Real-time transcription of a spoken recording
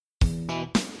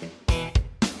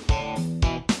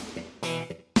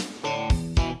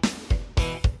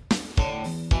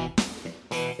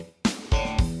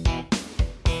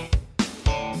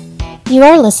You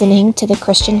are listening to The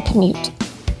Christian Commute,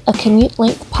 a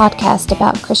commute-length podcast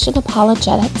about Christian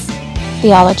apologetics,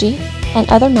 theology,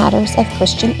 and other matters of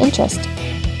Christian interest.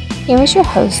 Here is your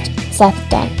host, Seth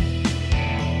Dunn.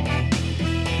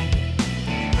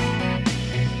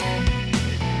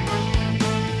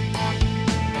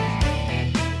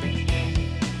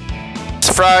 It's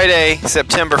Friday,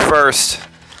 September 1st.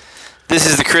 This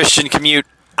is The Christian Commute.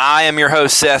 I am your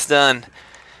host, Seth Dunn,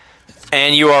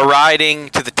 and you are riding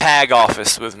to the tag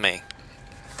office with me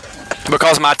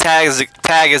because my tag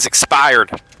is expired.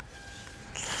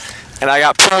 And I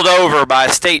got pulled over by a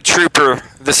state trooper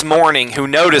this morning who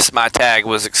noticed my tag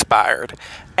was expired.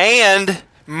 And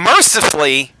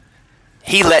mercifully,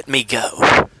 he let me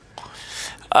go.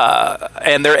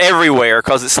 And they're everywhere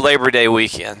because it's Labor Day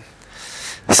weekend.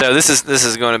 So this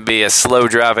is going to be a slow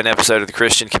driving episode of The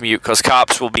Christian Commute because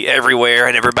cops will be everywhere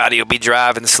and everybody will be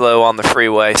driving slow on the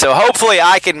freeway. So hopefully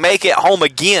I can make it home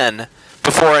again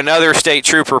before another state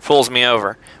trooper pulls me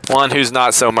over. One who's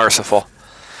not so merciful.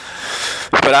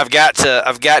 But I've got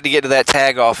to get to that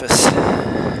tag office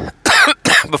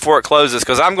before it closes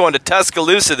because I'm going to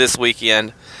Tuscaloosa this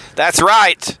weekend. That's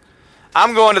right.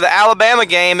 I'm going to the Alabama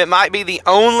game. It might be the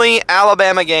only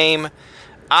Alabama game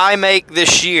I make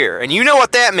this year. And you know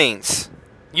what that means.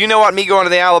 You know what me going to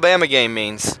the Alabama game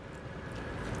means.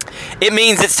 It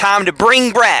means it's time to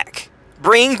bring back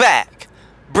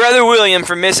Brother William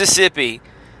from Mississippi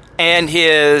and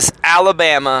his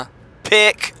Alabama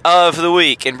pick of the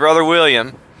week. And Brother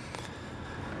William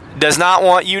does not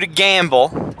want you to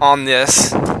gamble on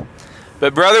this,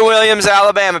 but Brother William's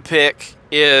Alabama pick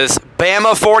is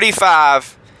Bama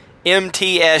 45,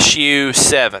 MTSU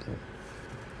 7.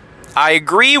 I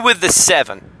agree with the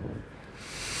 7,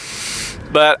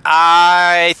 but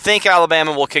I think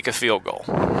Alabama will kick a field goal.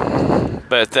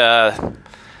 But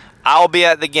I'll be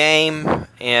at the game,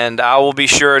 and I will be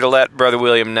sure to let Brother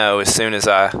William know as soon as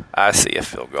I see a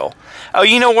field goal. Oh,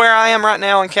 you know where I am right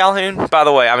now in Calhoun? By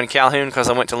the way, I'm in Calhoun because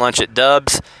I went to lunch at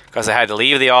Dub's because I had to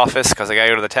leave the office because I got to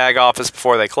go to the tag office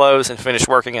before they close and finish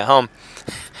working at home.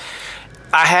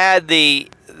 I had the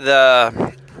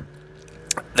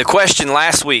question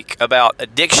last week about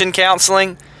addiction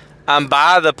counseling. I'm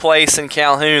by the place in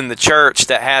Calhoun, the church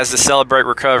that has the Celebrate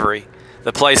Recovery.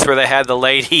 The place where they had the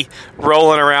lady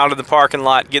rolling around in the parking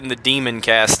lot getting the demon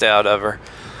cast out of her.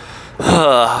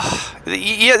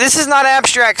 Yeah, this is not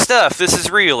abstract stuff. This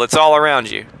is real. It's all around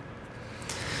you.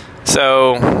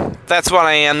 So that's what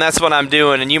I am. That's what I'm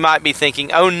doing. And you might be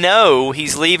thinking, oh no,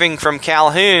 he's leaving from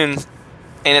Calhoun,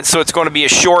 and so it's going to be a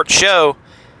short show.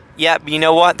 Yep, you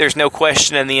know what? There's no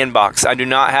question in the inbox. I do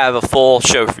not have a full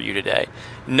show for you today.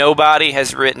 Nobody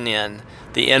has written in.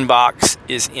 The inbox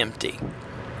is empty.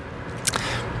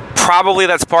 Probably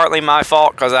that's partly my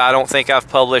fault because I don't think I've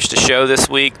published a show this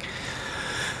week.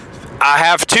 I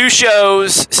have 2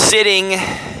 shows sitting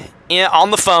on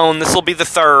the phone. This will be the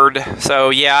 3rd. So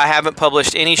yeah, I haven't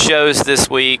published any shows this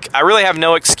week. I really have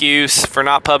no excuse for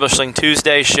not publishing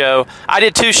Tuesday's show. I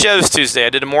did 2 shows Tuesday.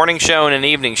 I did a morning show and an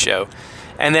evening show.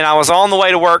 And then I was on the way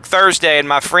to work Thursday, and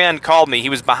my friend called me. He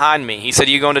was behind me. He said,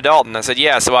 "You going to Dalton?" I said,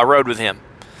 "Yeah." So I rode with him.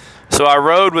 So I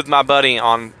rode with my buddy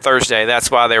on Thursday. That's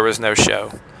why there was no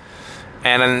show.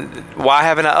 And why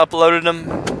haven't I uploaded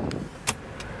them?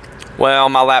 Well,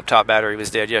 my laptop battery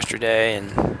was dead yesterday,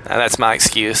 and that's my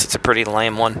excuse. It's a pretty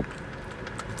lame one.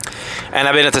 And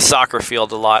I've been at the soccer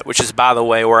field a lot, which is, by the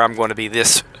way, where I'm going to be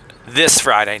this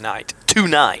Friday night,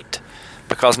 tonight,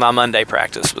 because my Monday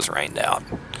practice was rained out.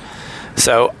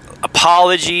 So,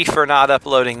 apology for not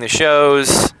uploading the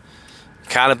shows.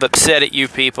 Kind of upset at you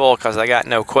people because I got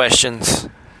no questions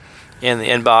in the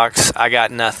inbox. I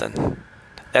got nothing.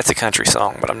 That's a country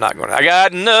song, but I'm not going to. I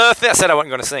got nothing. I said I wasn't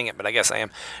going to sing it, but I guess I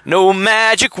am. No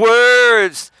magic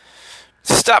words.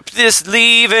 Stop this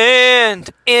leaving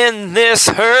in this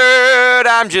hurt.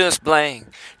 I'm just blank.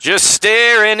 Just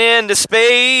staring into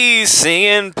space,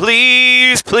 singing,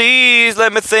 please, please,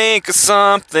 let me think of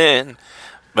something.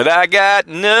 But I got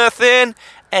nothing,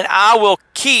 and I will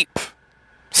keep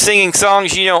singing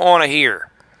songs you don't want to hear.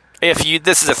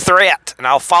 This is a threat, and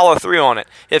I'll follow through on it.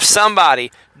 If somebody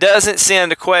doesn't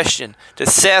send a question to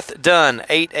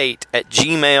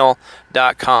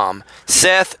sethdunn88@gmail.com,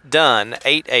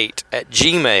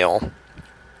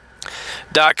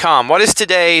 sethdunn88@gmail.com. What is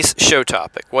today's show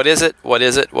topic? What is it?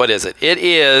 It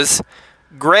is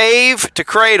Grave to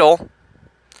Cradle.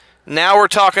 Now we're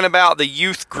talking about the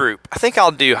youth group. I think I'll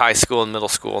do high school and middle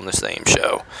school in the same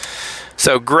show.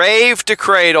 So Grave to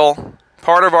Cradle,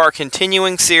 part of our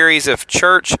continuing series of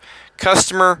church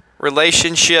customer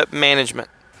relationship management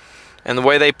and the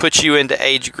way they put you into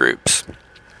age groups.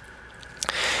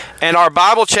 And our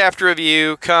Bible chapter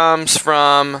review comes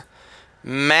from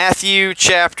Matthew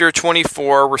chapter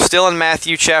 24. We're still in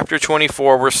Matthew chapter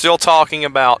 24. We're still talking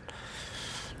about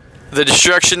the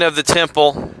destruction of the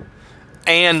temple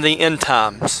and the end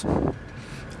times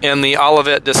in the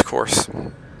Olivet Discourse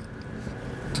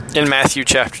in Matthew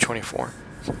chapter 24.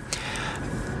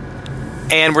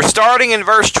 And we're starting in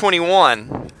verse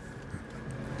 21.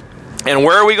 And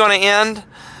where are we going to end?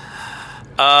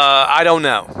 I don't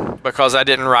know, because I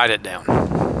didn't write it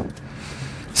down.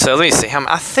 So let me see.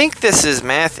 I think this is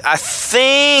Matthew. I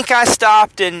think I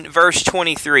stopped in verse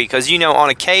 23, because, on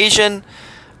occasion,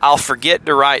 I'll forget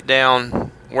to write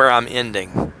down where I'm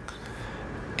ending.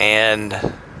 And,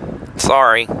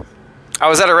 sorry. I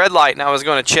was at a red light, and I was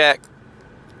going to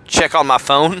check on my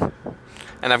phone,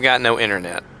 and I've got no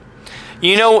internet.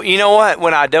 You know what?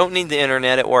 When I don't need the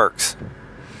internet, it works.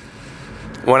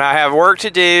 When I have work to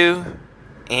do,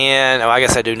 and I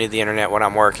guess I do need the internet when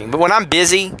I'm working, but when I'm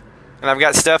busy and I've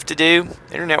got stuff to do,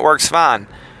 the internet works fine.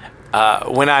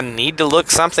 When I need to look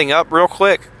something up real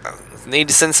quick, need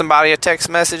to send somebody a text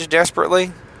message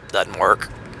desperately, doesn't work.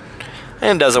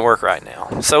 And it doesn't work right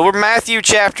now. So we're Matthew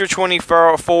chapter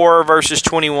 24, verses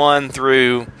 21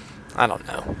 through,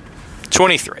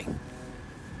 23.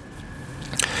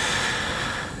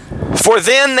 For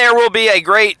then there will be a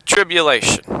great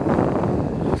tribulation.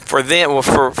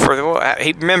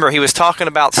 Remember, he was talking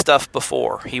about stuff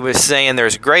before. He was saying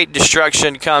there's great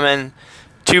destruction coming.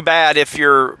 Too bad if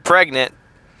you're pregnant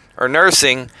or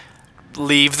nursing,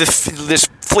 flee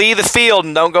the field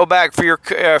and don't go back for your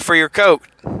coat.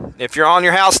 If you're on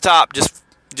your housetop,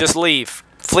 just leave.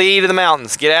 Flee to the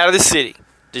mountains. Get out of the city.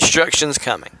 Destruction's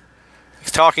coming.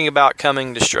 He's talking about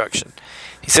coming destruction.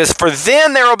 He says, for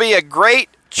then there will be a great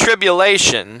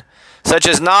tribulation, such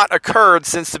as not occurred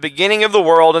since the beginning of the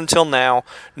world until now,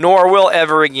 nor will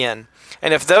ever again.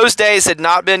 And if those days had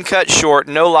not been cut short,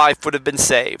 no life would have been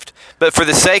saved. But for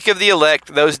the sake of the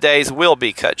elect, those days will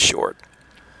be cut short.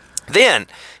 Then,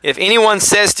 if anyone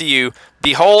says to you,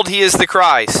 behold, he is the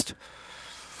Christ,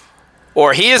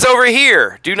 or he is over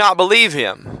here, do not believe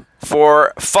him.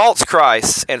 For false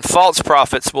Christs and false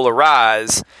prophets will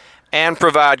arise and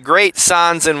provide great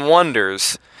signs and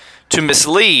wonders to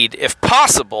mislead, if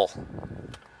possible,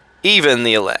 even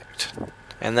the elect.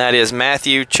 And that is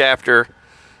Matthew chapter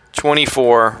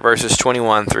 24, verses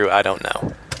 21 through I don't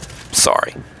know.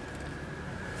 Sorry.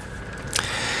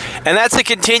 And that's a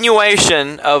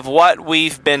continuation of what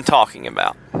we've been talking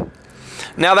about.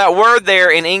 Now that word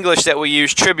there in English that we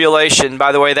use, tribulation,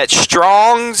 by the way, that's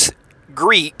Strong's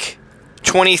Greek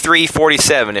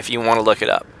 2347, if you want to look it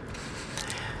up.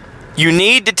 You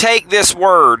need to take this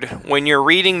word when you're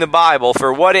reading the Bible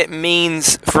for what it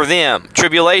means for them.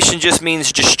 Tribulation just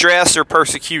means distress or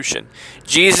persecution.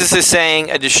 Jesus is saying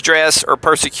a distress or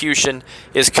persecution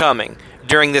is coming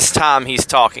during this time he's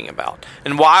talking about.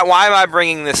 And why am I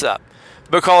bringing this up?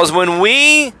 Because when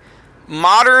we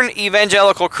modern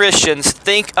evangelical Christians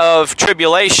think of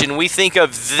tribulation, we think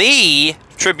of the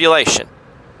tribulation,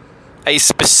 a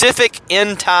specific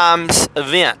end times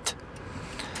event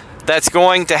that's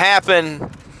going to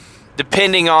happen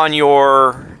depending on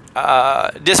your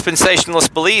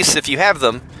dispensationalist beliefs, if you have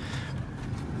them,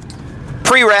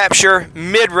 pre-rapture,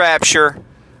 mid-rapture,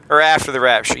 or after the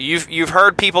rapture. You've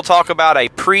heard people talk about a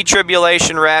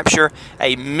pre-tribulation rapture,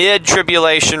 a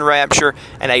mid-tribulation rapture,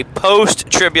 and a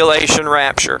post-tribulation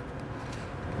rapture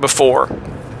before.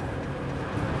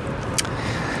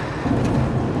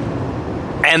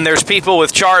 And there's people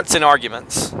with charts and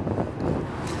arguments.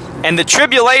 And the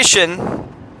tribulation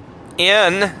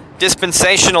in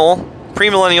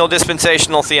premillennial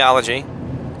dispensational theology,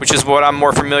 which is what I'm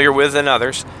more familiar with than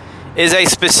others, is a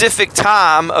specific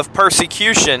time of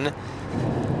persecution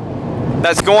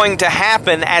that's going to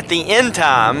happen at the end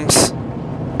times,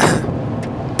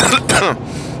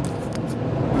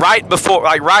 right before,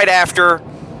 like right after,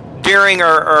 during,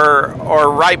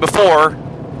 or right before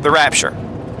the rapture.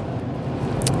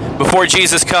 Before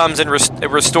Jesus comes and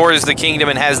restores the kingdom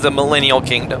and has the millennial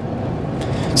kingdom.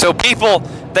 So people,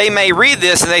 they may read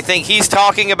this and they think he's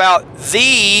talking about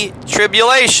the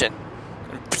tribulation.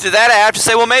 To that I have to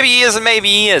say, well, maybe he is and maybe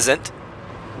he isn't.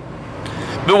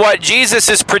 But what Jesus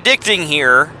is predicting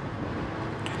here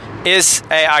is,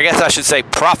 I guess I should say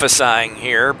prophesying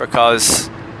here,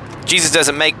 because Jesus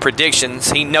doesn't make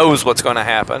predictions. He knows what's going to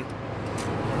happen.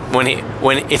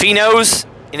 If he knows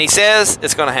and he says,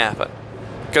 it's going to happen.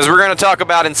 Because we're going to talk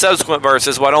about in subsequent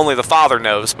verses what only the Father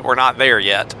knows, but we're not there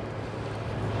yet.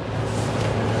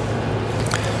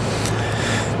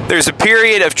 There's a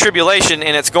period of tribulation,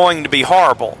 and it's going to be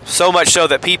horrible. So much so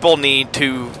that people need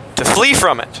to flee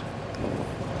from it.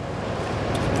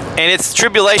 And it's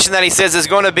tribulation that he says is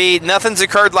going to be, nothing's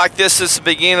occurred like this since the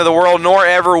beginning of the world, nor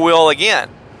ever will again.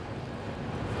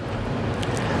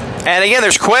 And again,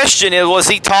 there's question, was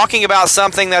he talking about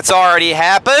something that's already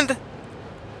happened?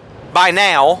 By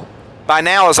now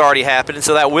has already happened, and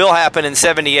so that will happen in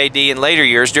 70 AD in later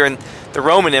years during the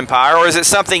Roman Empire, or is it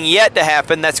something yet to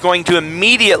happen that's going to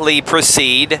immediately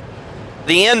precede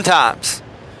the end times?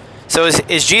 So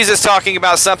is Jesus talking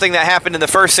about something that happened in the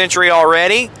first century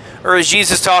already, or is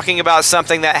Jesus talking about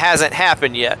something that hasn't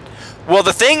happened yet? Well,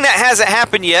 the thing that hasn't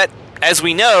happened yet, as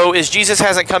we know, is Jesus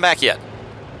hasn't come back yet.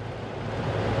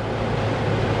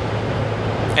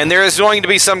 And there is going to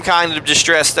be some kind of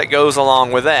distress that goes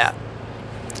along with that.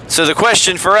 So the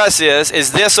question for us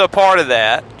is this a part of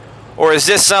that, or is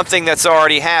this something that's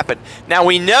already happened? Now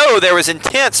we know there was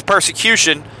intense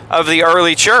persecution of the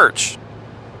early church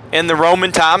in the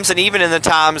Roman times and even in the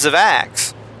times of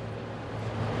Acts.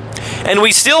 And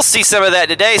we still see some of that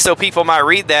today, so people might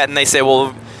read that and they say,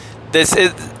 well,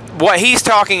 what he's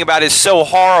talking about is so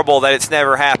horrible that it's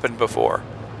never happened before.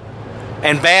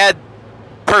 And bad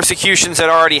persecutions had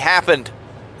already happened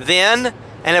then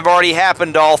and have already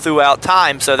happened all throughout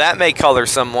time, so that may color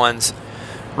someone's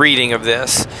reading of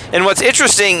this. And what's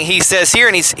interesting, he says here,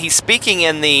 and he's speaking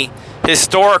in the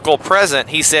historical present,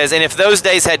 he says, and if those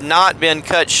days had not been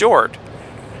cut short,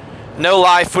 no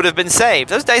life would have been saved.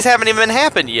 Those days haven't even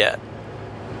happened yet.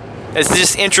 It's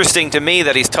just interesting to me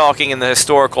that he's talking in the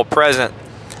historical present,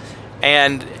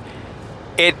 and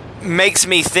it makes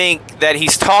me think that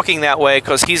he's talking that way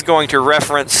because he's going to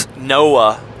reference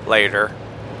Noah later.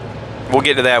 We'll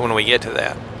get to that when we get to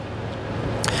that.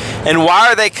 And why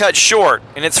are they cut short?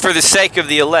 And it's for the sake of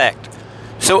the elect.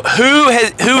 So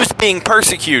who's being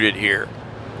persecuted here?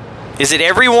 Is it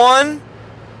everyone?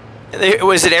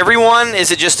 Was it everyone?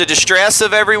 Is it just a distress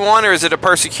of everyone, or is it a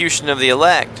persecution of the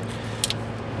elect?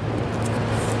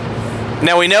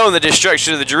 Now we know in the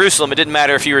destruction of the Jerusalem, it didn't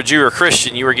matter if you were Jew or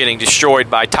Christian, you were getting destroyed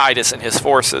by Titus and his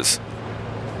forces.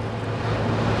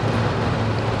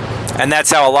 And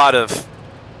that's how a lot of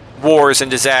wars and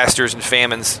disasters and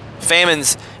famines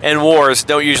and wars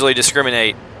don't usually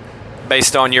discriminate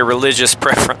based on your religious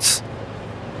preference.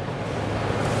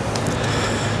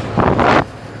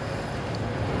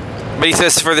 But he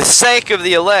says, for the sake of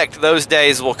the elect, those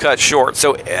days will cut short.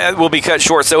 So will be cut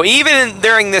short. So even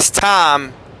during this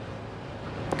time,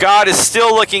 God is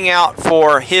still looking out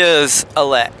for his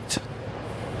elect,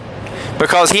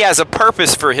 because he has a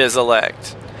purpose for his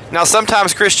elect. Now,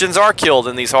 sometimes Christians are killed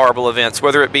in these horrible events,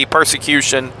 whether it be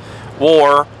persecution,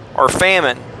 war, or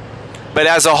famine. But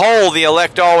as a whole, the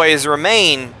elect always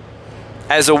remain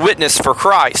as a witness for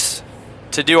Christ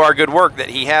to do our good work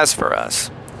that he has for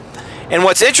us. And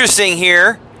what's interesting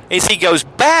here is he goes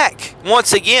back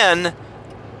once again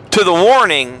to the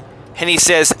warning, and he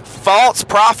says false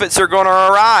prophets are going to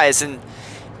arise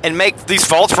and make these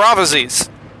false prophecies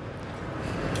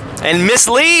and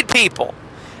mislead people.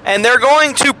 And they're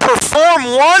going to perform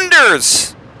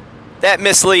wonders that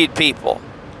mislead people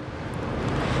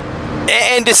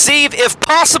and deceive, if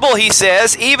possible, he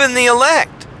says, even the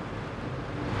elect.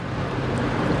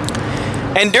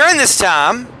 And during this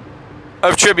time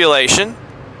of tribulation,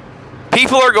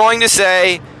 people are going to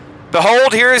say,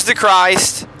 behold, here is the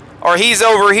Christ, or he's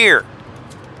over here.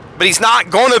 But he's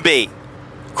not going to be.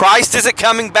 Christ isn't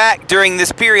coming back during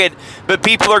this period, but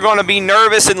people are going to be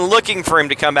nervous and looking for him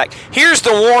to come back. Here's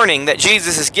the warning that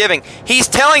Jesus is giving. He's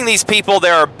telling these people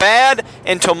there are bad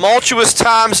and tumultuous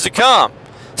times to come.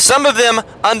 Some of them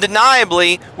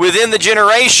undeniably within the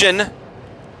generation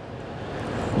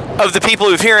of the people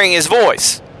who's hearing his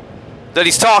voice that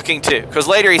he's talking to. Because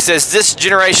later he says, this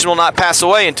generation will not pass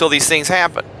away until these things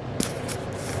happen.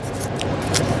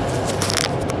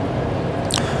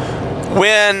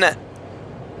 When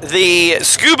the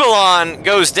scuba line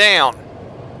goes down,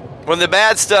 when the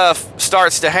bad stuff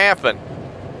starts to happen,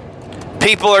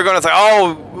 people are going to think,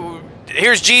 oh,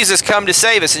 here's Jesus come to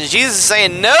save us. And Jesus is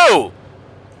saying, no,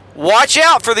 watch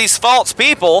out for these false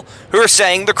people who are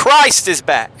saying the Christ is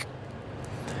back.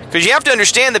 Because you have to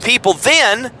understand the people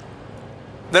then,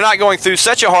 they're not going through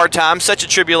such a hard time, such a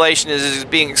tribulation as is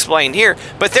being explained here,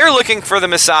 but they're looking for the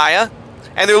Messiah,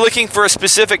 and they're looking for a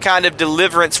specific kind of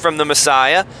deliverance from the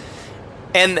Messiah.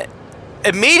 And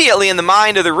immediately in the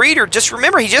mind of the reader, just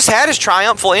remember, he just had his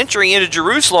triumphal entry into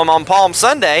Jerusalem on Palm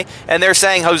Sunday, and they're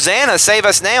saying, Hosanna, save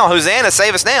us now. Hosanna,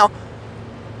 save us now.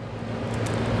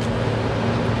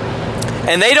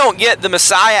 And they don't get the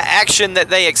Messiah action that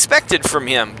they expected from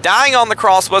him. Dying on the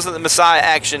cross wasn't the Messiah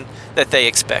action that they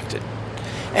expected.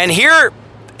 And here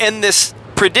in this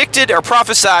predicted or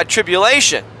prophesied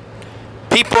tribulation,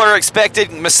 people are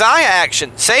expecting Messiah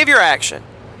action, Savior action.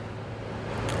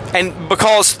 And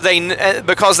because they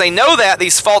know that,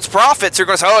 these false prophets are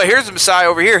going to say, oh, here's the Messiah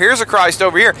over here, here's a Christ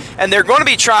over here. And they're going to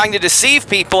be trying to deceive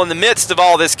people in the midst of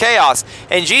all this chaos.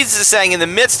 And Jesus is saying, in the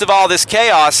midst of all this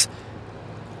chaos,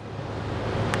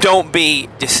 don't be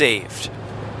deceived.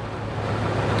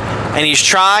 And he's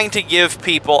trying to give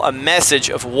people a message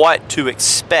of what to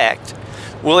expect.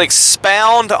 We'll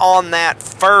expound on that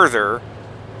further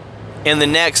in the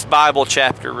next Bible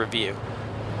chapter review.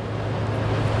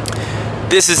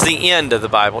 This is the end of the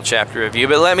Bible chapter review,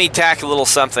 but let me tack a little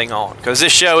something on, because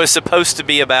this show is supposed to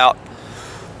be about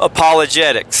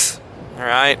apologetics. All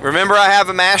right? Remember, I have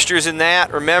a master's in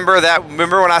that. Remember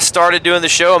when I started doing the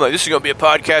show, I'm like, this is going to be a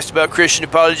podcast about Christian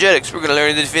apologetics. We're going to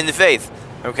learn to defend the faith.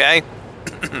 Okay?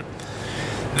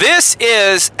 This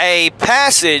is a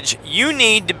passage you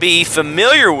need to be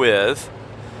familiar with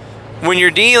when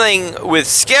you're dealing with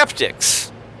skeptics,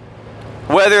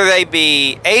 whether they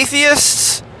be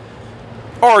atheists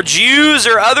or Jews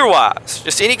or otherwise,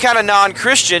 just any kind of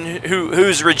non-Christian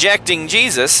who's rejecting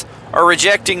Jesus or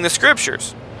rejecting the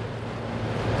Scriptures.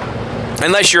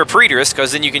 Unless you're a preterist,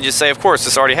 because then you can just say, of course,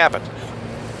 this already happened.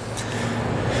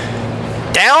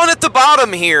 Down at the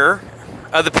bottom here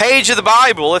of the page of the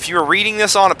Bible, if you were reading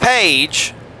this on a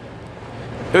page,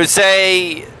 it would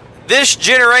say, this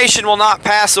generation will not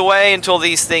pass away until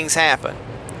these things happen.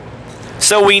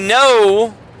 So we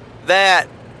know that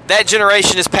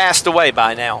generation has passed away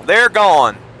by now. They're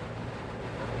gone.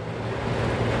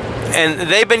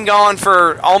 And they've been gone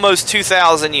for almost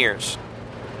 2,000 years.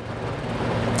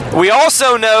 We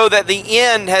also know that the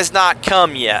end has not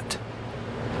come yet.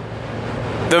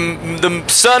 The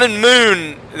sun and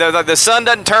moon, the sun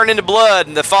doesn't turn into blood,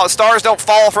 and the stars don't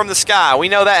fall from the sky. We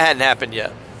know that hadn't happened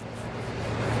yet.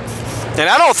 And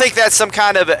I don't think that's some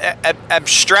kind of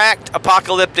abstract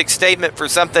apocalyptic statement for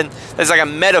something that's like a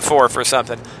metaphor for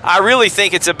something. I really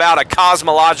think it's about a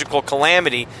cosmological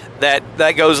calamity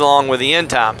that goes along with the end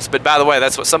times. But by the way,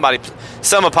 that's what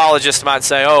some apologists might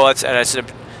say, oh,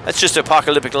 that's just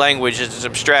apocalyptic language, it's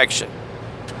an abstraction.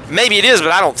 Maybe it is,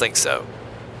 but I don't think so.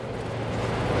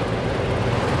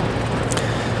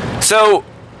 So,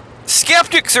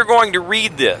 skeptics are going to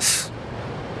read this.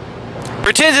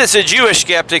 Pretend it's a Jewish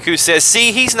skeptic who says,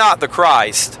 see, he's not the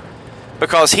Christ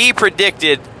because he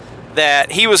predicted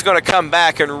that he was going to come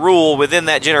back and rule within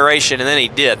that generation, and then he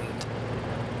didn't.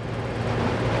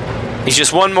 He's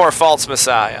just one more false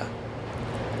Messiah.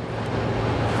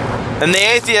 And the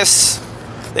atheists,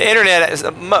 the internet,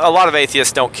 a lot of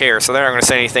atheists don't care, so they're not going to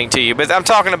say anything to you. But I'm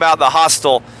talking about the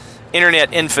hostile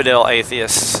internet infidel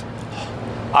atheists.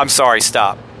 I'm sorry,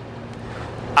 stop.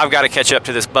 I've got to catch up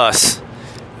to this bus.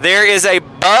 There is a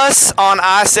bus on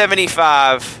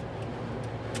I-75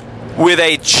 with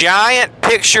a giant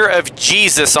picture of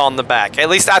Jesus on the back. At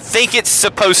least I think it's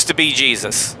supposed to be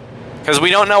Jesus, because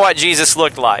we don't know what Jesus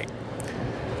looked like.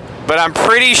 But I'm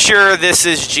pretty sure this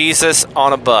is Jesus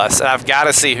on a bus, and I've got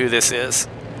to see who this is.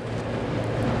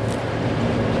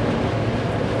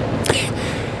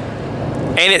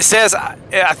 And it says,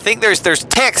 I think there's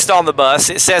text on the bus.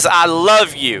 It says, I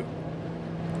love you.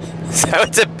 So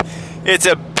it's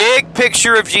a big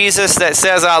picture of Jesus that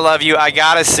says, I love you. I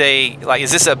gotta say, like,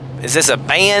 is this a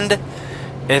band?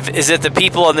 Is it the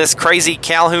people in this crazy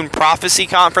Calhoun prophecy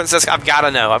conference? I've got to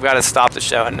know. I've got to stop the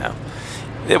show and know.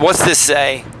 What's this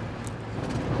say?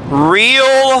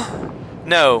 Royal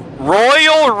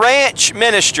Ranch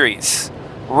Ministries.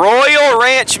 Royal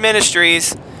Ranch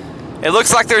Ministries. It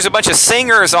looks like there's a bunch of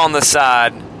singers on the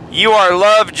side. You are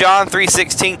loved, John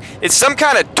 3:16. It's some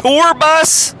kind of tour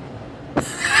bus?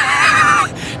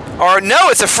 Or no,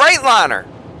 it's a Freightliner.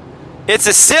 It's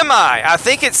a semi. I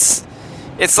think it's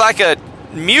like a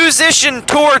musician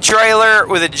tour trailer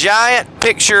with a giant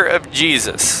picture of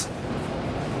Jesus.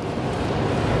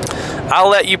 I'll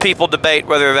let you people debate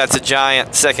whether that's a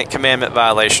giant second commandment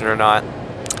violation or not.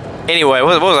 Anyway,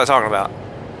 what was I talking about?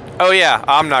 Oh yeah,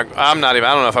 I'm not even, I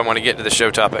don't know if I want to get to the show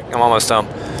topic. I'm almost home.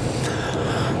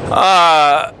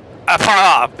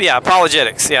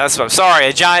 Apologetics. Yeah, that's what I'm sorry.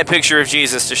 A giant picture of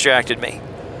Jesus distracted me.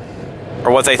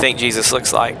 Or what they think Jesus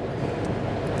looks like.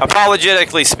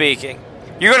 Apologetically speaking.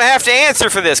 You're going to have to answer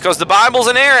for this because the Bible's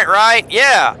inerrant, right?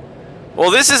 Yeah.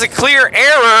 Well, this is a clear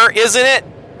error, isn't it?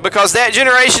 Because that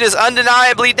generation has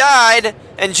undeniably died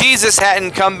and Jesus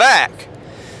hadn't come back.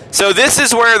 So this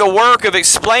is where the work of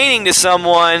explaining to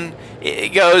someone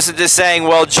goes into saying,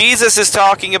 well, Jesus is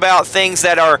talking about things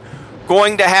that are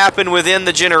going to happen within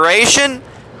the generation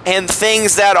and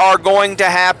things that are going to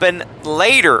happen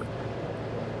later.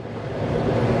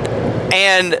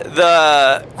 And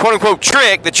the quote-unquote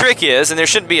trick, the trick is, and there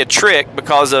shouldn't be a trick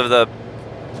because of the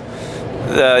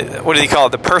what do they call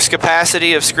it? The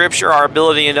perspicacity of Scripture, our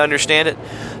ability to understand it.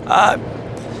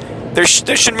 There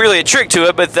shouldn't really a trick to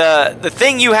it, but the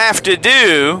thing you have to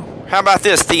do, how about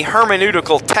this? The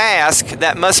hermeneutical task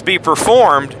that must be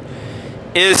performed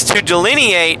is to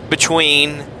delineate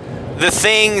between the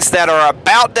things that are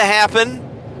about to happen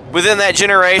within that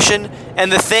generation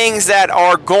and the things that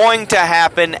are going to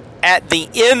happen at the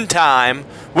end time,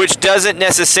 which doesn't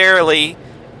necessarily,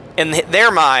 in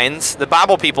their minds, the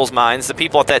Bible people's minds, the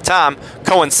people at that time,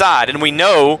 coincide. And we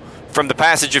know from the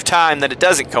passage of time that it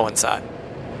doesn't coincide.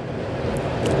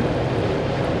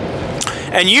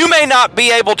 And you may not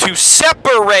be able to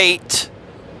separate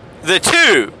the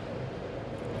two.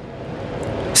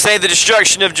 Say the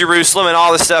destruction of Jerusalem and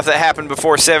all the stuff that happened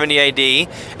before 70 AD.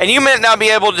 And you may not be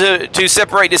able to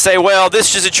separate to say, well,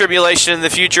 this is a tribulation in the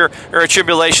future or a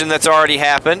tribulation that's already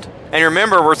happened. And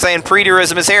remember, we're saying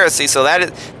preterism is heresy, so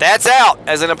that's out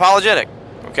as an apologetic.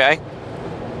 Okay?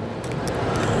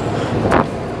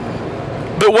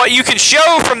 But what you can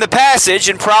show from the passage,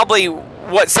 and probably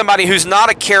what somebody who's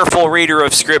not a careful reader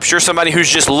of Scripture, somebody who's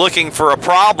just looking for a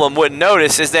problem wouldn't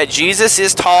notice, is that Jesus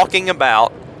is talking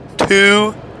about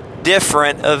two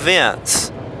different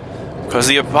events. Because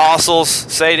the apostles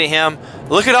say to him,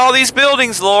 look at all these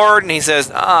buildings, Lord. And he says,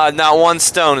 not one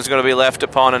stone is going to be left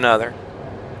upon another.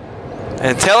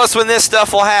 And tell us when this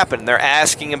stuff will happen. They're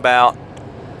asking about,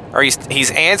 or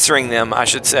he's answering them, I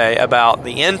should say, about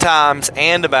the end times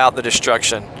and about the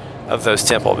destruction of those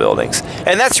temple buildings.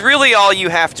 And that's really all you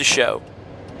have to show.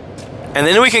 And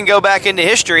then we can go back into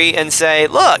history and say,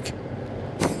 look,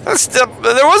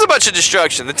 there was a bunch of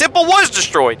destruction. The temple was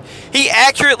destroyed. He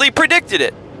accurately predicted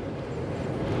it.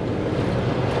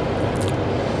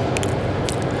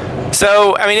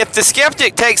 So, I mean, if the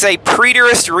skeptic takes a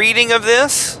preterist reading of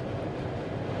this,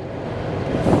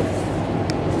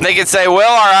 they could say,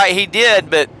 well, all right, he did,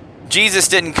 but Jesus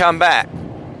didn't come back.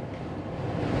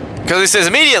 Because it says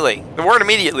immediately. The word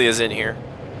immediately is in here.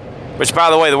 Which,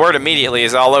 by the way, the word immediately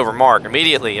is all over Mark.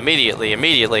 Immediately, immediately,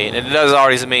 immediately. And it does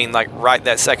always mean, like, right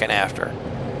that second after.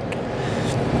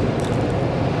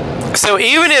 So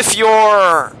even if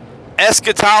your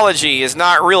eschatology is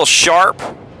not real sharp,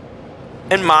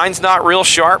 and mine's not real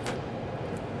sharp,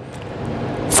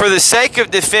 for the sake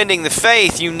of defending the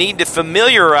faith, you need to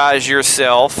familiarize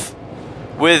yourself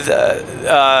with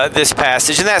this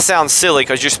passage. And that sounds silly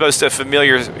because you're supposed to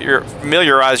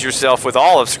familiarize yourself with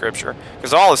all of Scripture,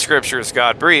 because all of Scripture is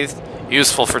God-breathed,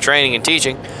 useful for training and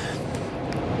teaching.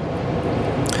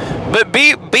 But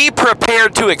be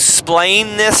prepared to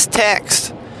explain this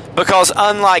text, because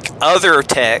unlike other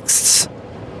texts,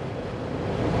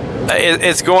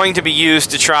 it's going to be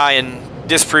used to try and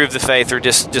disprove the faith or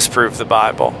disprove the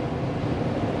Bible.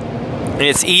 And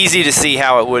it's easy to see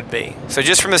how it would be. So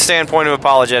just from the standpoint of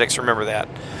apologetics, remember that.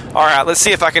 All right, let's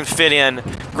see if I can fit in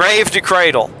grave to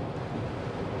cradle.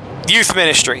 Youth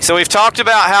ministry. So we've talked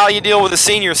about how you deal with the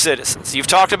senior citizens. You've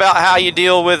talked about how you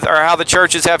deal with, or how the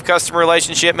churches have customer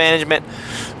relationship management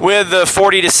with the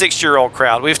 40 to 60-year-old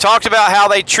crowd. We've talked about how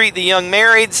they treat the young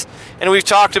marrieds, and we've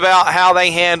talked about how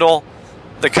they handle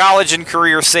the college and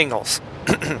career singles.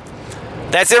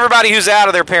 That's everybody who's out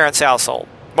of their parents' household.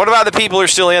 What about the people who are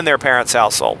still in their parents'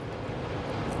 household?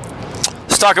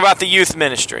 Let's talk about the youth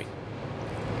ministry.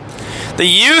 The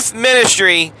youth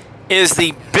ministry is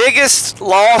the biggest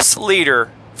loss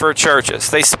leader for churches.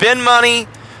 They spend money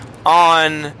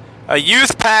on a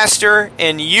youth pastor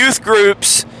and youth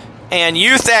groups and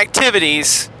youth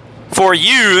activities for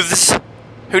youths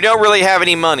who don't really have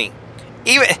any money.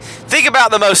 Even think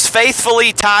about the most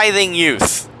faithfully tithing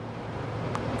youth.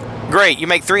 Great, you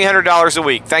make $300 a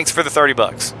week. Thanks for the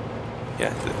 $30.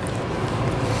 Yeah.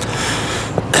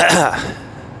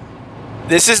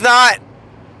 This is not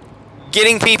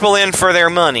getting people in for their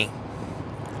money,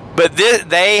 but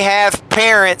they have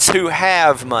parents who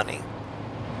have money.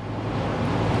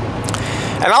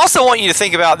 And I also want you to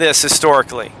think about this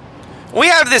historically. We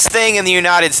have this thing in the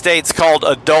United States called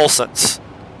adolescence.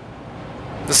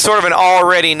 It's sort of an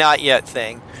already not yet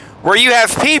thing, where you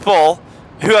have people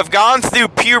who have gone through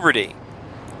puberty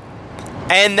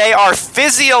and they are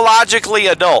physiologically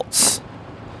adults,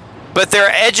 but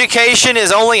their education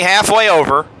is only halfway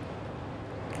over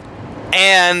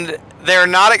and they're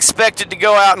not expected to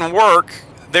go out and work.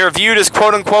 They're viewed as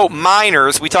quote-unquote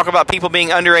minors. We talk about people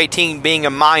being under 18 being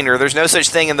a minor. There's no such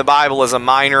thing in the Bible as a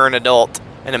minor, an adult,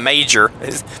 and a major.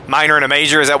 Is minor and a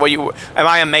major, is that what you... Am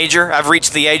I a major? I've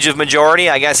reached the age of majority?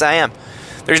 I guess I am.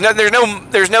 There's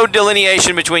no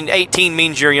delineation between 18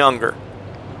 means you're younger.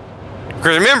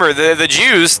 Because remember, the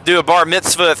Jews do a bar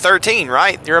mitzvah at 13,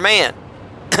 right? You're a man.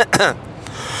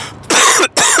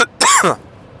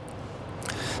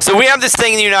 So we have this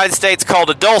thing in the United States called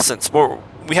adolescence, where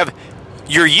we have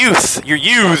your youth, your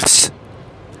youths.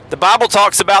 The Bible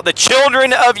talks about the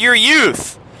children of your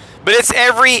youth. But it's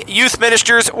every youth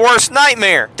minister's worst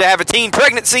nightmare to have a teen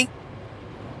pregnancy.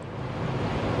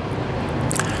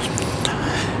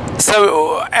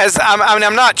 So,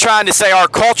 I'm not trying to say our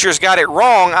culture's got it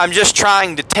wrong. I'm just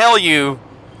trying to tell you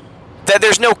that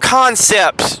there's no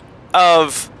concept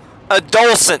of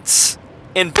adolescence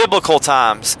in biblical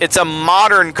times. It's a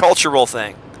modern cultural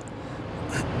thing.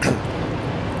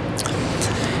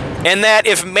 And that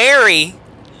if Mary,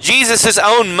 Jesus'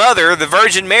 own mother, the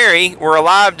Virgin Mary, were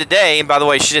alive today, and by the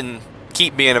way, she didn't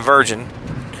keep being a virgin,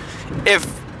 if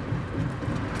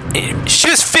she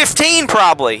was 15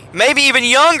 probably, maybe even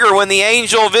younger when the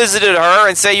angel visited her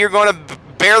and said, you're going to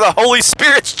bear the Holy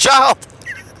Spirit's child.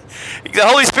 The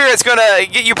Holy Spirit's going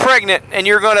to get you pregnant and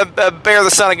you're going to bear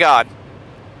the Son of God.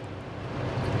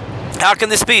 How can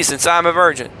this be since I'm a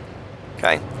virgin?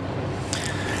 Okay.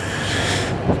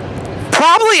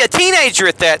 Probably a teenager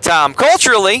at that time.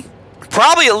 Culturally,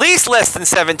 probably at least less than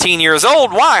 17 years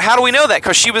old. Why? How do we know that?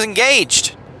 Because she was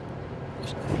engaged.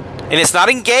 And it's not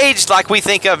engaged like we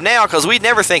think of now, because we'd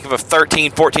never think of a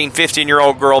 13, 14,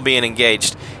 15-year-old girl being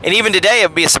engaged. And even today, it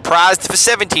would be a surprise if a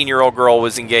 17-year-old girl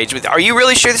was engaged with. Are you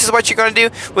really sure this is what you're going to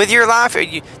do with your life?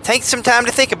 Take some time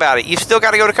to think about it. You've still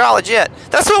got to go to college yet.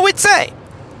 That's what we'd say.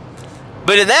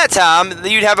 But in that time,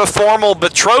 you'd have a formal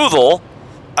betrothal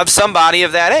of somebody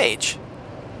of that age.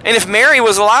 And if Mary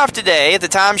was alive today, at the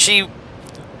time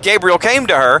Gabriel came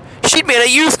to her, she'd be in a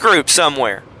youth group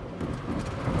somewhere.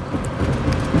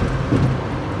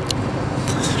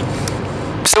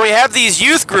 So we have these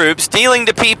youth groups dealing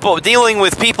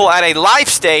with people at a life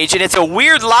stage, and it's a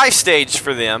weird life stage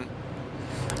for them.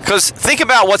 Because think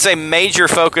about what's a major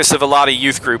focus of a lot of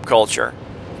youth group culture.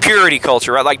 Purity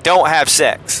culture, right? Like, don't have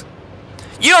sex.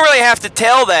 You don't really have to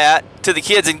tell that to the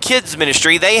kids in kids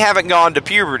ministry. They haven't gone to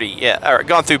puberty yet, or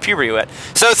gone through puberty yet.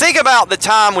 So think about the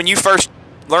time when you first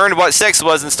learned what sex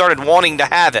was and started wanting to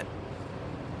have it.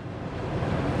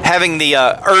 Having the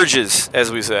urges,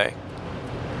 as we say.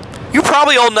 You're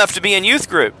probably old enough to be in youth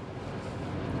group.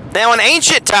 Now, in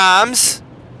ancient times,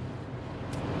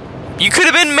 you could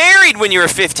have been married when you were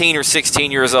 15 or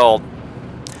 16 years old.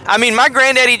 I mean, my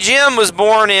granddaddy Jim was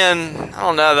born in, I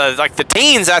don't know, the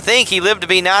teens, I think. He lived to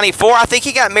be 94. I think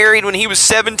he got married when he was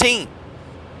 17.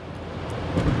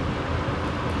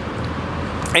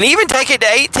 And even take it to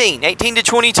 18 to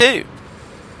 22.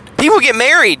 People get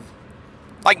married.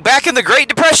 Like back in the Great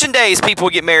Depression days, people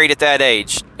would get married at that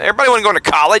age. Everybody wasn't going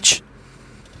to college.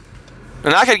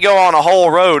 And I could go on a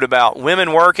whole road about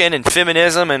women working and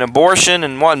feminism and abortion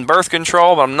and wanting birth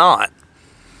control, but I'm not.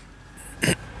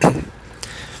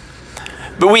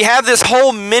 But we have this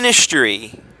whole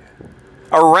ministry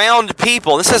around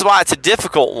people, this is why it's a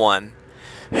difficult one,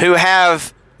 who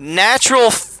have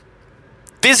natural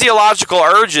physiological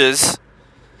urges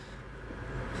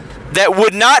that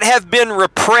would not have been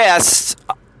repressed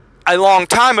a long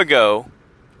time ago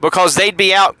because they'd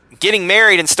be out getting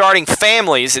married and starting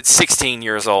families at 16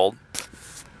 years old.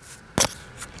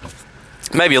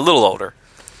 Maybe a little older.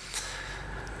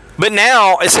 But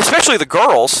now, it's especially the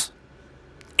girls.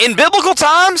 In biblical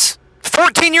times,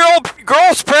 14-year-old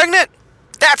girls pregnant,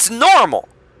 that's normal.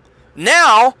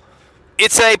 Now,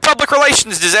 it's a public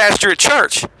relations disaster at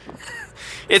church.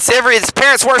 It's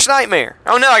parents' worst nightmare.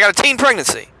 Oh no, I got a teen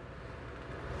pregnancy.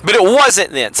 But it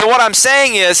wasn't then. So what I'm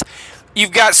saying is,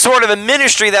 you've got sort of a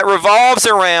ministry that revolves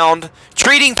around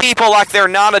treating people like they're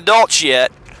not adults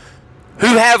yet,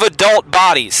 who have adult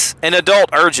bodies and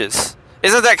adult urges.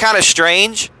 Isn't that kind of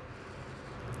strange?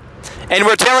 And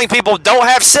we're telling people, don't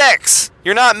have sex.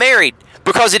 You're not married.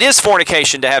 Because it is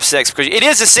fornication to have sex. Because it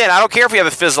is a sin. I don't care if you have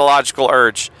a physiological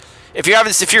urge. If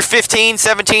you're 15,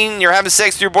 17, you're having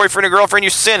sex with your boyfriend or girlfriend,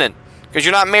 you're sinning. Because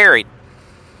you're not married.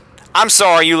 I'm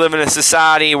sorry you live in a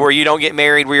society where you don't get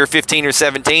married when you're 15 or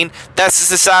 17. That's the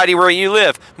society where you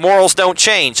live. Morals don't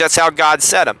change. That's how God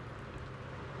set them.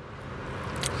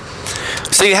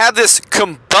 So you have this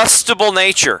combustible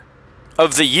nature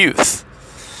of the youth.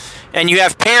 And you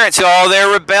have parents who,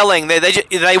 they're rebelling.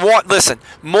 They want, listen,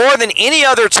 more than any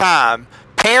other time,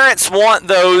 parents want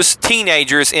those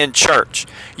teenagers in church.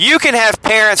 You can have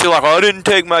parents who are like, I didn't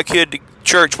take my kid to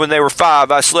church when they were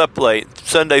 5. I slept late.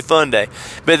 Sunday fun day.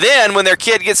 But then when their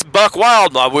kid gets buck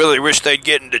wild, I really wish they'd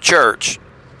get into church.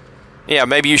 Yeah,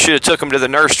 maybe you should have took them to the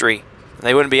nursery.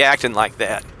 They wouldn't be acting like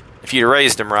that if you'd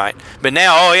raised them right. But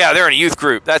now, they're in a youth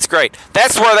group. That's great.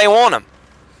 That's where they want them.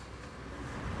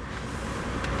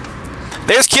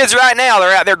 There's kids right now,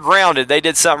 they're out there grounded. They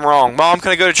did something wrong. Mom,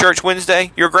 can I go to church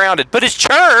Wednesday? You're grounded. But it's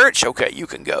church. Okay, you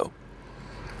can go.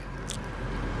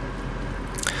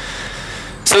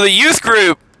 So the youth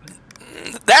group,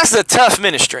 that's a tough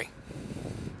ministry.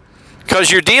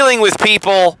 Because you're dealing with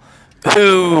people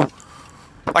who,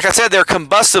 like I said, they're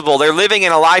combustible. They're living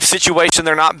in a life situation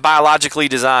they're not biologically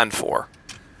designed for.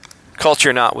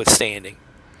 Culture notwithstanding.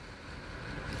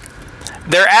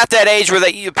 They're at that age where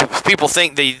people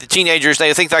think, the teenagers,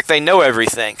 they think like they know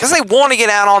everything. Because they want to get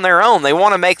out on their own. They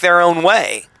want to make their own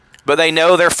way. But they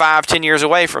know they're 5-10 years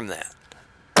away from that.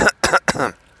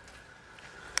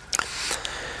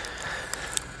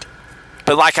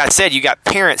 But like I said, you got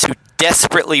parents who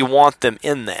desperately want them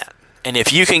in that. And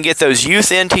if you can get those youth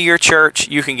into your church,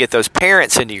 you can get those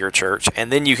parents into your church,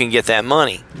 and then you can get that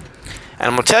money. And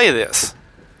I'm going to tell you this.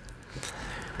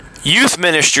 Youth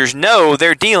ministers know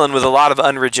they're dealing with a lot of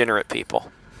unregenerate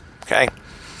people. Okay?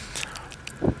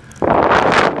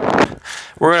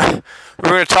 We're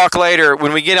going to talk later.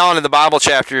 When we get on to the Bible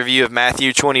chapter review of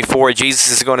Matthew 24, Jesus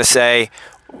is going to say,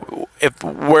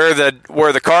 where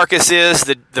the carcass is,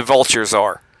 the vultures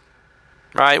are.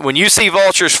 Right? When you see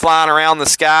vultures flying around the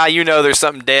sky, you know there's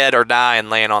something dead or dying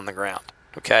laying on the ground.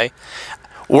 Okay?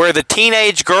 Where the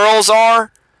teenage girls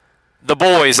are, the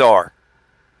boys are.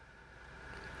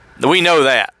 We know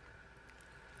that.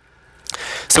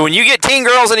 So when you get teen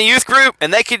girls in a youth group,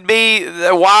 and they could be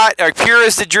the white or pure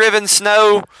as the driven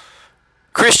snow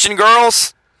Christian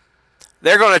girls,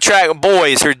 they're going to attract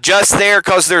boys who are just there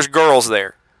because there's girls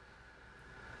there.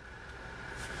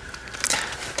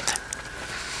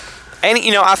 And,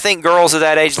 I think girls at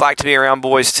that age like to be around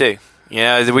boys too. We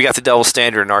got the double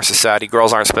standard in our society.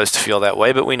 Girls aren't supposed to feel that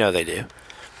way, but we know they do.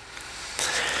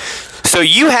 So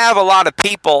you have a lot of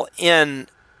people in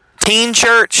teen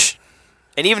church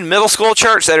and even middle school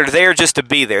church that are there just to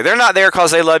be there. They're not there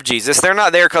because they love Jesus. They're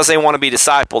not there because they want to be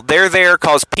discipled. They're there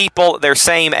because people their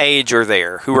same age are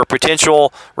there who are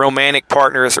potential romantic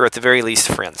partners or at the very least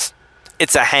friends.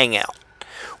 It's a hangout.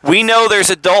 We know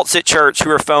there's adults at church who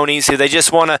are phonies, who they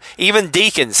just want to, even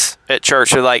deacons at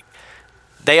church are like,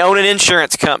 they own an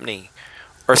insurance company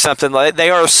or something like that.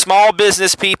 They are small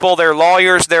business people, they're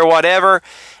lawyers, they're whatever,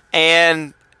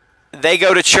 and they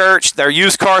go to church, they're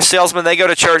used car salesmen, they go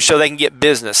to church so they can get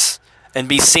business and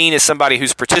be seen as somebody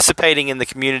who's participating in the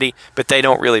community, but they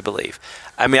don't really believe.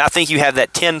 I think you have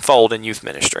that tenfold in youth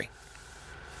ministry.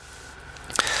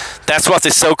 That's what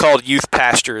the so-called youth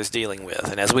pastor is dealing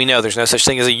with. And as we know, there's no such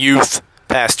thing as a youth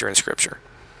pastor in Scripture.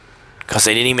 Because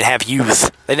they didn't even have youth.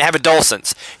 They didn't have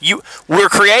adolescents. We're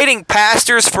creating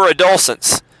pastors for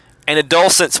adolescents. And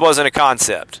adolescents wasn't a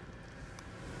concept.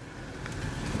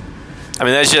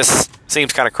 That just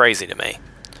seems kind of crazy to me.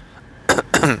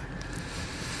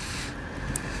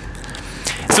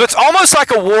 So it's almost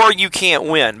like a war you can't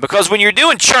win. Because when you're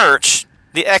doing church,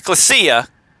 the ecclesia,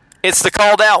 it's the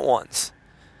called out ones.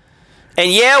 And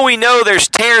yeah, we know there's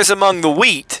tares among the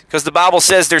wheat, because the Bible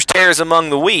says there's tares among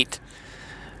the wheat.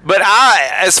 But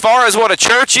as far as what a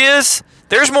church is,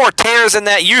 there's more tares in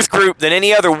that youth group than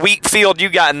any other wheat field you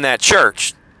got in that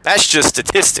church. That's just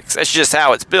statistics. That's just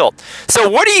how it's built. So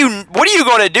what are you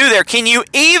going to do there? Can you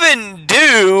even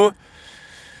do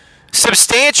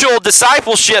substantial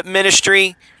discipleship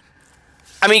ministry?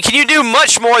 Can you do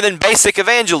much more than basic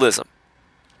evangelism?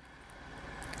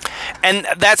 And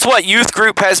that's what youth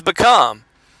group has become.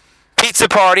 Pizza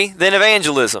party, then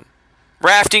evangelism.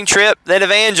 Rafting trip, then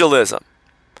evangelism.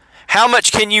 How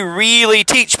much can you really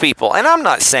teach people? And I'm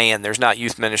not saying there's not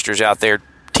youth ministers out there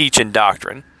teaching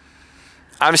doctrine.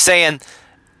 I'm saying,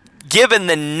 given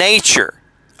the nature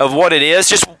of what it is,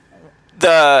 just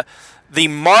the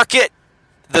market,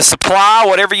 the supply,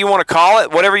 whatever you want to call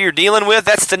it, whatever you're dealing with,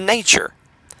 that's the nature.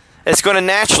 It's going to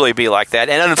naturally be like that.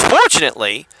 And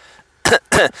unfortunately,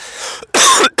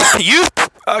 youth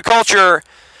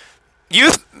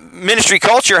ministry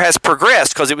culture has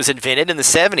progressed because it was invented in the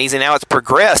 70s, and now it's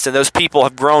progressed, and those people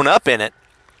have grown up in it.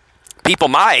 People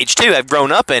my age, too, have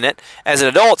grown up in it as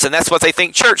adults, and that's what they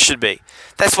think church should be.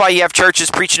 That's why you have churches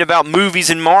preaching about movies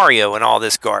and Mario and all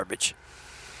this garbage.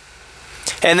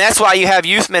 And that's why you have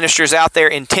youth ministers out there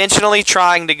intentionally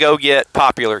trying to go get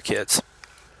popular kids.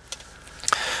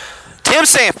 Tim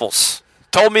Samples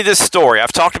told me this story.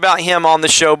 I've talked about him on the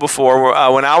show before.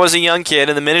 When I was a young kid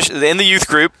in the youth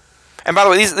group, and by the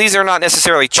way, these are not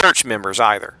necessarily church members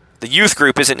either. The youth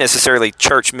group isn't necessarily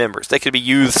church members. They could be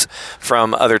youths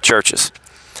from other churches.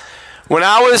 When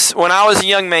I was a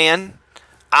young man,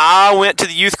 I went to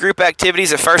the youth group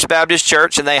activities at First Baptist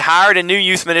Church, and they hired a new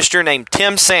youth minister named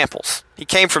Tim Samples. He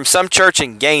came from some church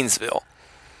in Gainesville.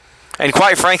 And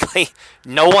quite frankly,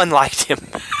 no one liked him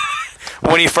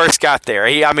when he first got there.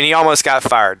 He almost got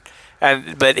fired.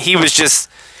 But he was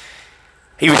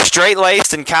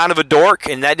straight-laced and kind of a dork,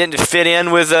 and that didn't fit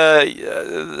in with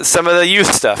some of the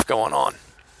youth stuff going on.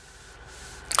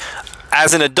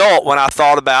 as an adult, when I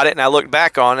thought about it and I looked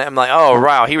back on it, I'm like, oh,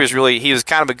 wow, he was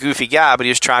kind of a goofy guy, but he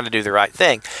was trying to do the right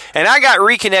thing. And I got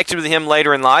reconnected with him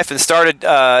later in life and started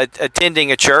attending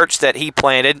a church that he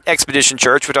planted, Expedition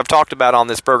Church, which I've talked about on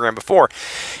this program before.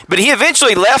 But he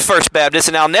eventually left First Baptist,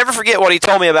 and I'll never forget what he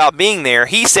told me about being there.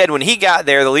 He said when he got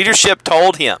there, the leadership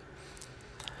told him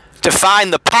to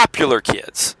find the popular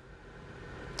kids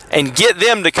and get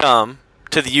them to come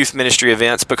to the youth ministry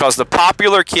events because the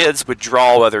popular kids would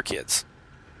draw other kids.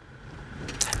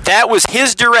 That was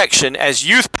his direction as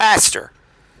youth pastor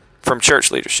from church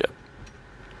leadership.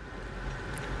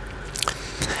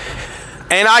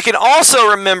 And I can also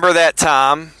remember that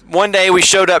time, one day we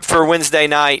showed up for Wednesday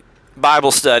night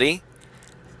Bible study,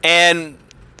 and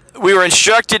we were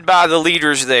instructed by the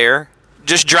leaders there,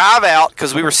 just drive out,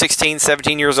 because we were 16,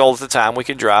 17 years old at the time. We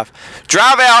could drive.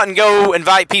 Drive out and go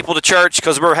invite people to church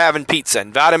because we're having pizza.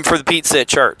 Invite them for the pizza at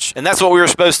church. And that's what we were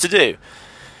supposed to do.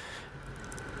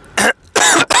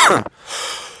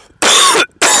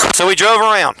 So we drove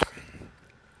around.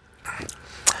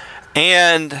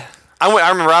 And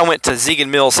I remember I went to Zegan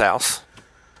Mills' house.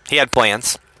 He had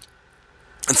plans.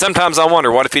 And sometimes I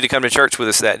wonder, what if he'd have come to church with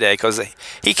us that day? Because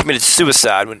he committed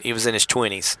suicide when he was in his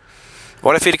 20s.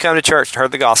 What if he'd have come to church and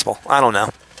heard the gospel? I don't know.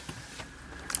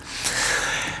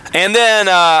 And then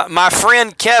my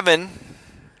friend Kevin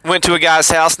went to a guy's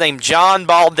house named John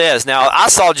Baldez. Now, I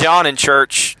saw John in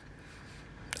church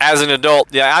as an adult.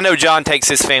 Yeah, I know John takes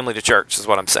his family to church, is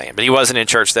what I'm saying. But he wasn't in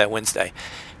church that Wednesday.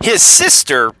 His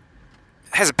sister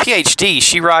has a PhD.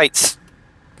 She writes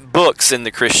books in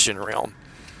the Christian realm.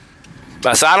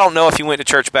 So I don't know if he went to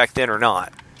church back then or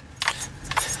not.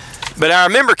 But I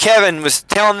remember Kevin was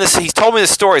telling this. He told me the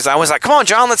stories. I was like, "Come on,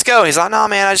 John, let's go." He's like, "No,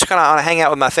 man, I just kind of want to hang out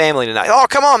with my family tonight." "Oh,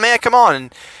 come on, man, come on."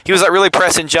 And he was like really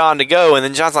pressing John to go. And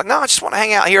then John's like, "No, I just want to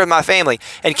hang out here with my family."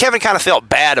 And Kevin kind of felt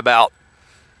bad about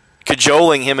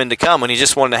cajoling him into coming when he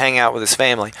just wanted to hang out with his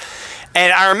family.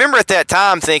 And I remember at that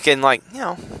time thinking, like,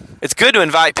 it's good to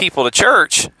invite people to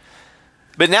church.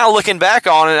 But now looking back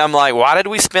on it, I'm like, why did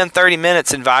we spend 30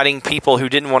 minutes inviting people who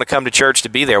didn't want to come to church to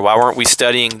be there? Why weren't we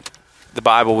studying the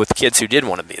Bible with kids who did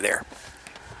want to be there?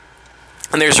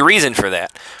 And there's a reason for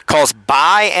that. Because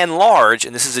by and large,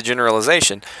 and this is a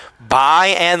generalization, by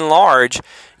and large,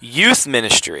 youth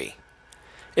ministry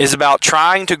is about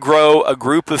trying to grow a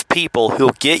group of people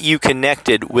who'll get you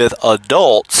connected with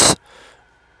adults,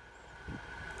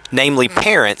 namely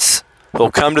parents,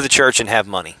 who'll come to the church and have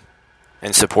money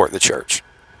and support the church.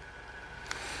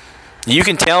 You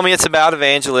can tell me it's about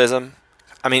evangelism.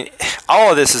 I mean, all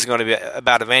of this is going to be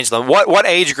about evangelism. What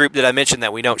age group did I mention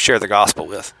that we don't share the gospel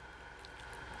with?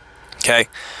 Okay?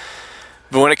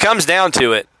 But when it comes down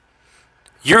to it,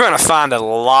 you're going to find a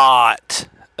lot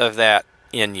of that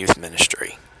in youth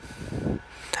ministry.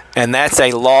 And that's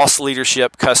a lost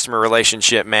leadership, customer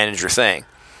relationship manager thing.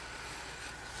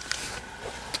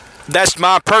 That's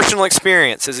my personal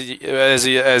experience as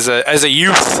a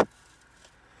youth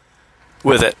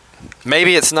with it.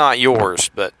 Maybe it's not yours,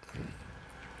 but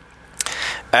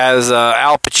as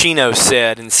Al Pacino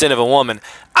said in Sin of a Woman,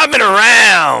 I've been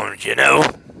around,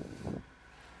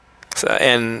 So,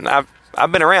 and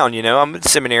I've been around, I'm in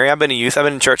seminary, I've been a youth, I've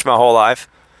been in church my whole life.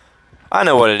 I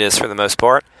know what it is for the most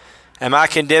part. Am I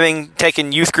condemning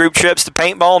taking youth group trips to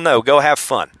paintball? No, go have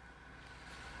fun.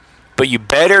 But you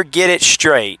better get it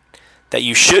straight that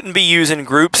you shouldn't be using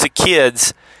groups of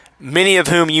kids, many of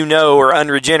whom you know are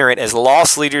unregenerate, as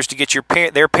lost leaders to get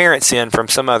their parents in from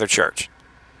some other church.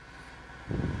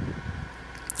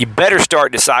 You better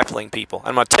start discipling people.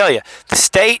 I'm going to tell you, the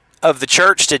state of the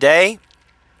church today,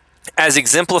 as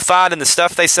exemplified in the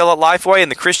stuff they sell at Lifeway and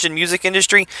the Christian music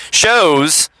industry,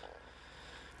 shows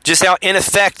just how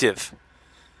ineffective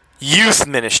youth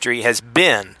ministry has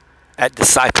been at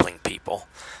discipling people.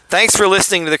 Thanks for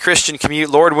listening to The Christian Commute.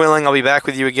 Lord willing, I'll be back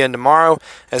with you again tomorrow.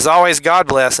 As always, God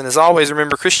bless. And as always,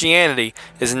 remember, Christianity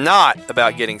is not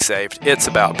about getting saved. It's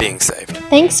about being saved.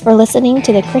 Thanks for listening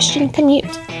to The Christian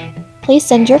Commute. Please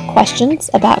send your questions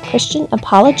about Christian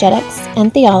apologetics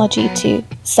and theology to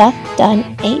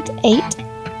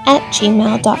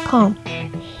sethdunn88@gmail.com.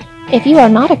 If you are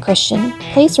not a Christian,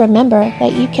 please remember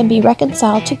that you can be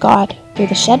reconciled to God through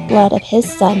the shed blood of His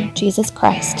Son, Jesus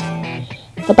Christ.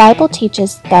 The Bible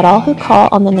teaches that all who call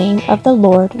on the name of the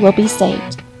Lord will be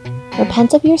saved.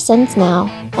 Repent of your sins now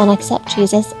and accept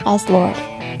Jesus as Lord.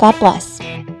 God bless.